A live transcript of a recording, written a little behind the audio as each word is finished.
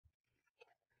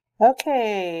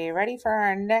Okay, ready for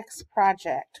our next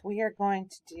project. We are going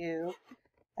to do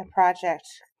a project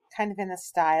kind of in the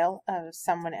style of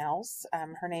someone else.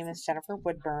 Her name is Jennifer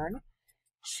Woodburn.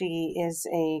 She is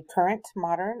a current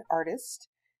modern artist,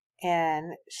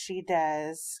 and she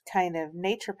does kind of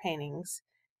nature paintings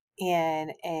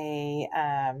in a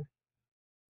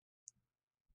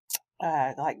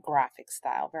like graphic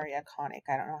style, very iconic.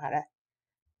 I don't know how to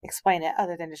explain it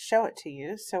other than to show it to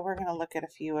you. So we're going to look at a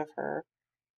few of her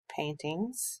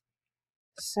paintings.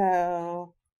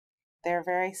 So they're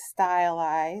very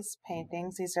stylized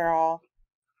paintings. These are all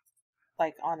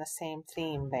like on the same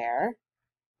theme there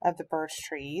of the birch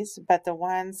trees. But the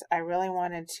ones I really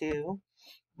wanted to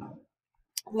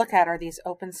look at are these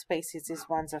open spaces, these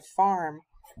ones of farm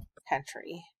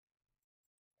country.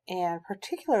 And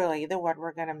particularly the one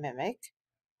we're going to mimic.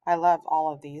 I love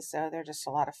all of these, so they're just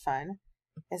a lot of fun.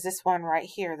 Is this one right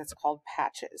here that's called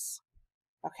Patches.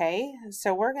 Okay,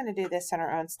 so we're going to do this in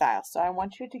our own style. So I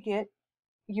want you to get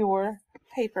your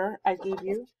paper I gave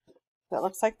you that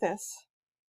looks like this.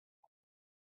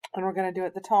 And we're going to do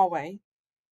it the tall way.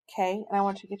 Okay, and I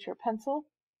want you to get your pencil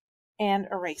and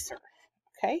eraser.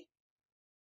 Okay,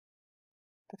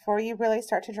 before you really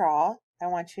start to draw, I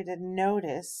want you to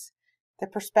notice the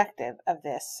perspective of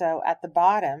this. So at the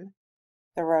bottom,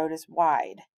 the road is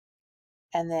wide.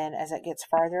 And then as it gets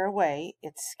farther away,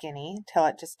 it's skinny till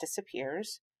it just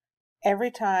disappears. Every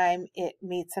time it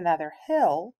meets another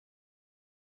hill,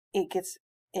 it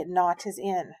notches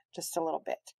in just a little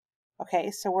bit.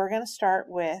 Okay, so we're going to start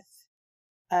with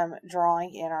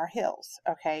drawing in our hills.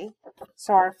 Okay,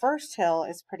 so our first hill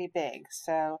is pretty big,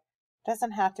 so it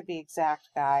doesn't have to be exact,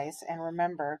 guys. And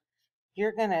remember,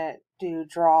 you're going to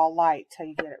draw light till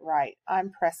you get it right.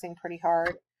 I'm pressing pretty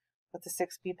hard with the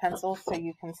 6B pencil so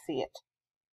you can see it.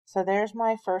 So there's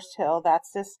my first hill.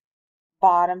 That's this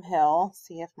bottom hill.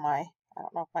 See if I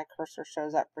don't know if my cursor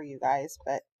shows up for you guys,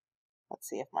 but let's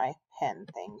see if my pen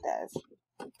thing does.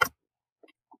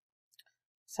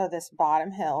 So this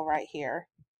bottom hill right here.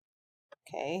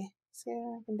 Okay, see if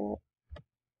I can do it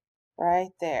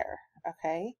right there.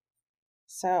 Okay,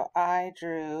 so I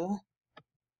drew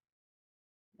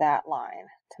that line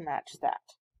to match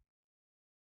that.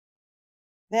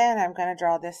 Then I'm going to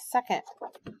draw this second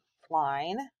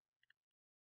line.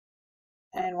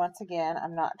 And once again,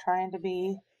 I'm not trying to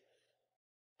be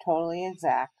totally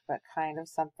exact, but kind of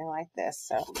something like this.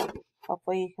 So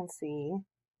hopefully you can see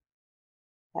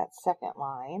that second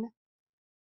line.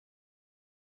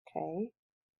 Okay,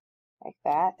 like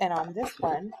that. And on this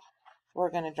one,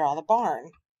 we're going to draw the barn.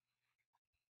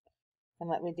 And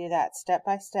let me do that step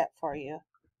by step for you.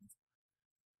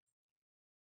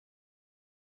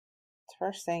 The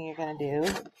first thing you're going to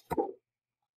do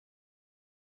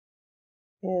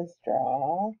is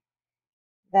draw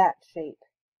that shape.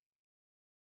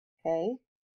 Okay.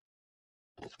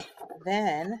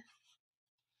 Then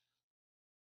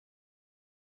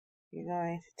you're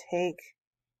going to take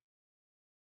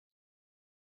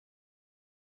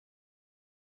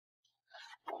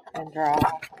and draw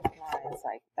lines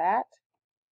like that.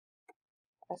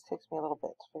 This takes me a little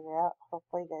bit to figure out.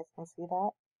 Hopefully you guys can see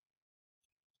that.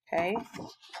 Okay.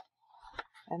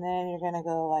 And then you're going to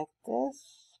go like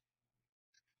this.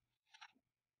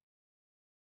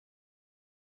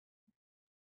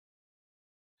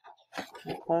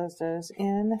 And close those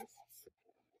in.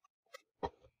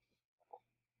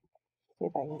 See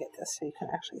if I can get this so you can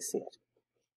actually see it.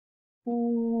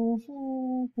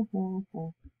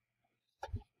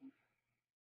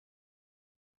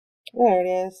 There it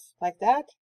is, like that.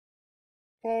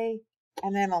 Okay,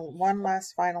 and then one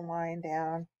last final line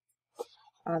down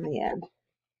on the end.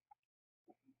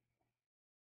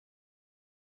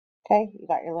 Okay, you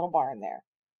got your little barn there.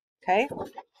 Okay,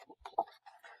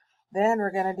 then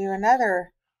we're going to do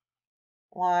another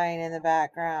line in the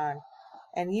background.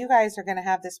 And you guys are going to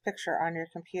have this picture on your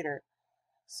computer.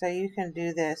 So you can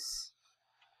do this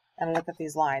and look at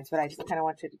these lines. But I just kind of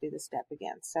want you to do the step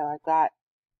again. So I've got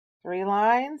 3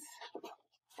 lines.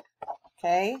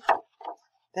 Okay.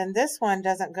 Then this one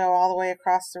doesn't go all the way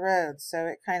across the road. So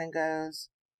it kind of goes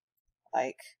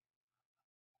like,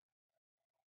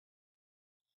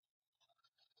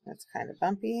 it's kind of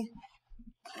bumpy.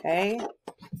 Okay.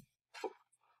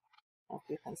 Hope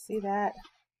you can see that.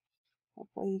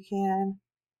 Hopefully you can.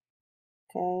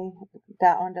 Okay,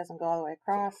 that one doesn't go all the way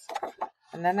across.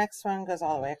 And the next one goes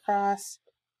all the way across.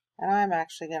 And I'm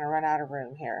actually going to run out of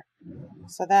room here.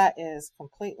 So that is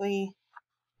completely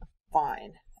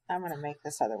fine. I'm going to make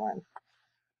this other one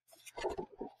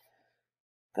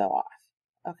go off.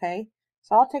 Okay,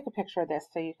 so I'll take a picture of this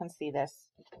so you can see this,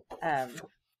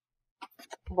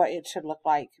 what it should look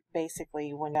like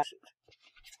basically when you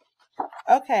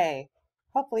Okay,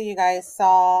 hopefully you guys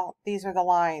saw, these are the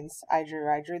lines I drew.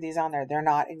 I drew these on there. They're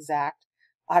not exact.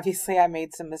 Obviously I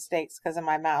made some mistakes because of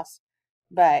my mouse,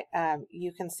 but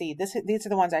you can see these are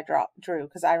the ones I drew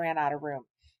because I ran out of room.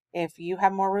 If you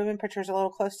have more room and pictures a little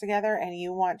close together and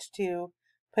you want to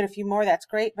put a few more, that's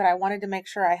great, but I wanted to make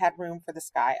sure I had room for the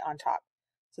sky on top.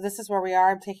 So this is where we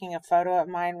are. I'm taking a photo of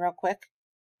mine real quick,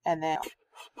 and then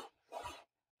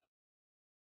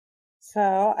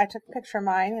so I took a picture of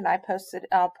mine and I'll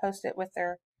post it with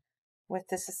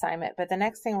this assignment. But the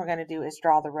next thing we're going to do is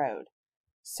draw the road.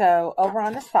 So over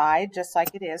on the side, just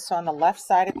like it is, so on the left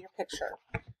side of your picture,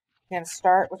 you're going to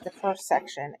start with the first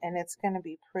section, and it's going to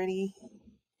be pretty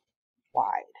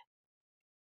wide.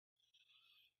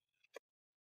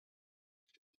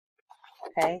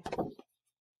 Okay,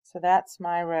 so that's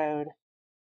my road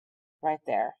right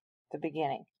there, the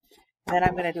beginning. And then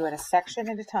I'm going to do it a section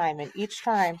at a time, and each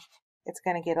time it's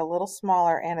going to get a little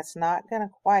smaller, and it's not going to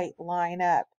quite line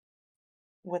up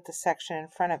with the section in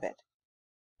front of it.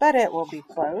 But it will be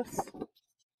close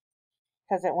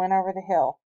because it went over the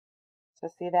hill. So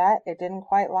see that? It didn't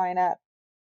quite line up.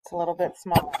 It's a little bit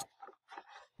smaller.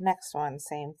 Next one,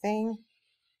 same thing.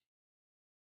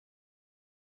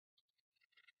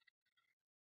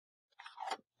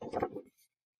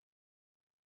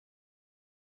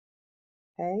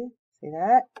 Okay, see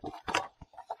that?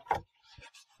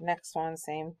 Next one,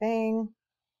 same thing.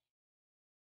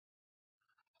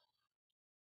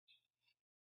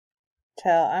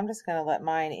 I'm just going to let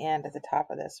mine end at the top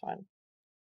of this one.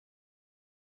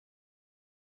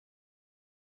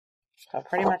 So it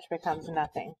pretty much becomes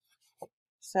nothing.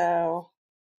 So,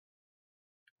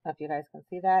 I don't know if you guys can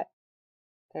see that.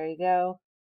 There you go.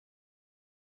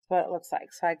 That's what it looks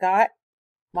like. So I got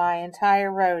my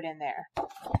entire road in there.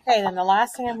 Okay, then the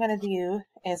last thing I'm going to do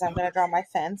is I'm going to draw my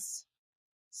fence.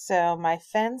 So my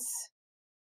fence,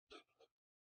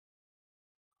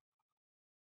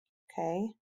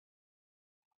 okay,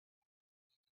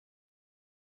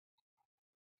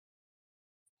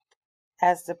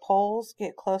 as the poles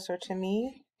get closer to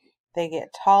me, they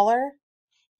get taller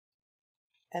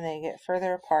and they get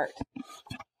further apart.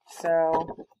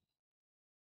 So,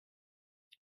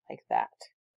 like that,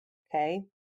 okay?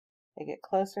 They get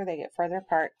closer, they get further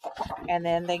apart, and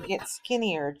then they get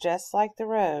skinnier, just like the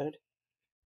road,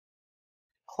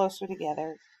 closer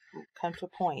together, come to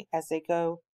a point as they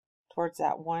go towards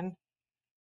that one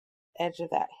edge of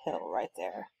that hill right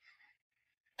there.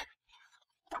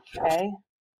 Okay?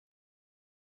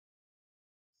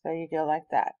 So you go like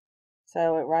that.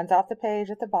 So it runs off the page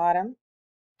at the bottom.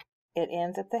 It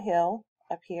ends at the hill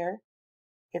up here.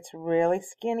 It's really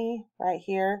skinny right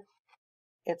here.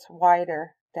 It's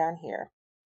wider down here.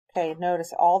 Okay,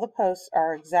 notice all the posts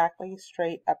are exactly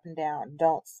straight up and down.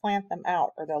 Don't slant them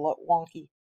out or they'll look wonky.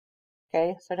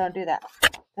 Okay, so don't do that.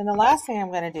 And the last thing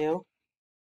I'm going to do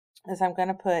is I'm going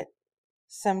to put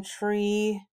some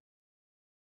tree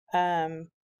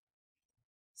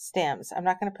stems. I'm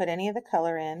not going to put any of the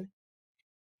color in.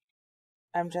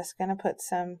 I'm just going to put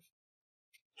some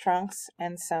trunks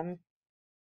and some,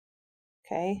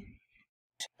 okay,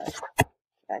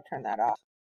 I turn that off.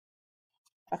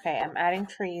 Okay, I'm adding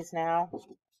trees now.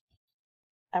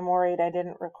 I'm worried I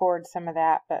didn't record some of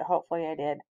that, but hopefully I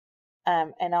did.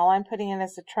 And all I'm putting in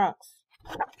is the trunks,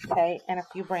 okay, and a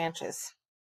few branches.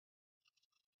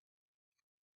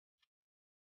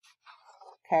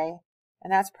 Okay,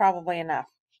 and that's probably enough.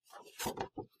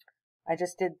 I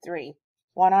just did 3.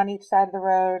 1 on each side of the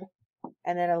road,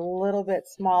 and then a little bit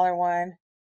smaller one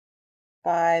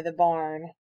by the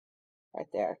barn right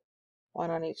there.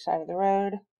 1 on each side of the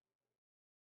road.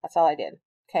 That's all I did.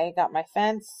 Okay, got my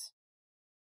fence,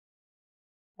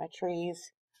 my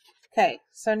trees. Okay,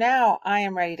 so now I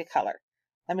am ready to color.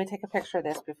 Let me take a picture of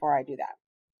this before I do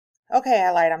that. Okay,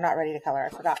 I lied. I'm not ready to color. I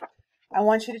forgot. I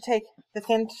want you to take the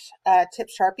thin tip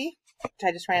Sharpie, which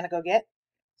I just ran to go get,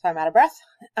 so I'm out of breath,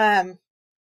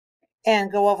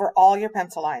 and go over all your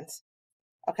pencil lines.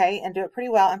 Okay, and do it pretty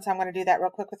well. And so I'm going to do that real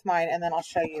quick with mine, and then I'll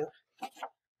show you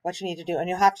what you need to do. And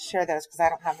you'll have to share those because I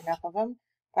don't have enough of them,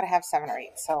 but I have 7 or 8,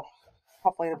 so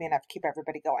hopefully it'll be enough to keep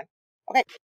everybody going. Okay.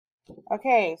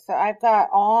 Okay, so I've got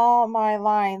all my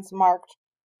lines marked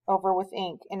over with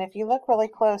ink, and if you look really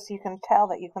close, you can tell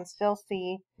that you can still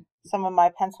see some of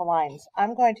my pencil lines.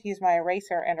 I'm going to use my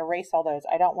eraser and erase all those.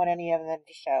 I don't want any of them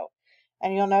to show.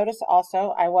 And you'll notice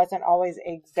also I wasn't always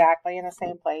exactly in the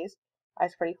same place. I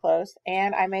was pretty close,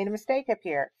 and I made a mistake up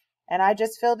here, and I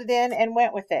just filled it in and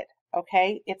went with it.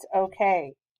 Okay, it's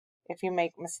okay if you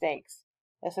make mistakes.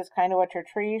 This is kind of what your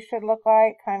trees should look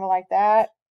like, kind of like that.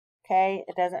 Okay,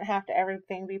 it doesn't have to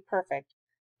everything be perfect,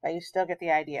 but you still get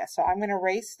the idea. So I'm going to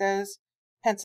erase those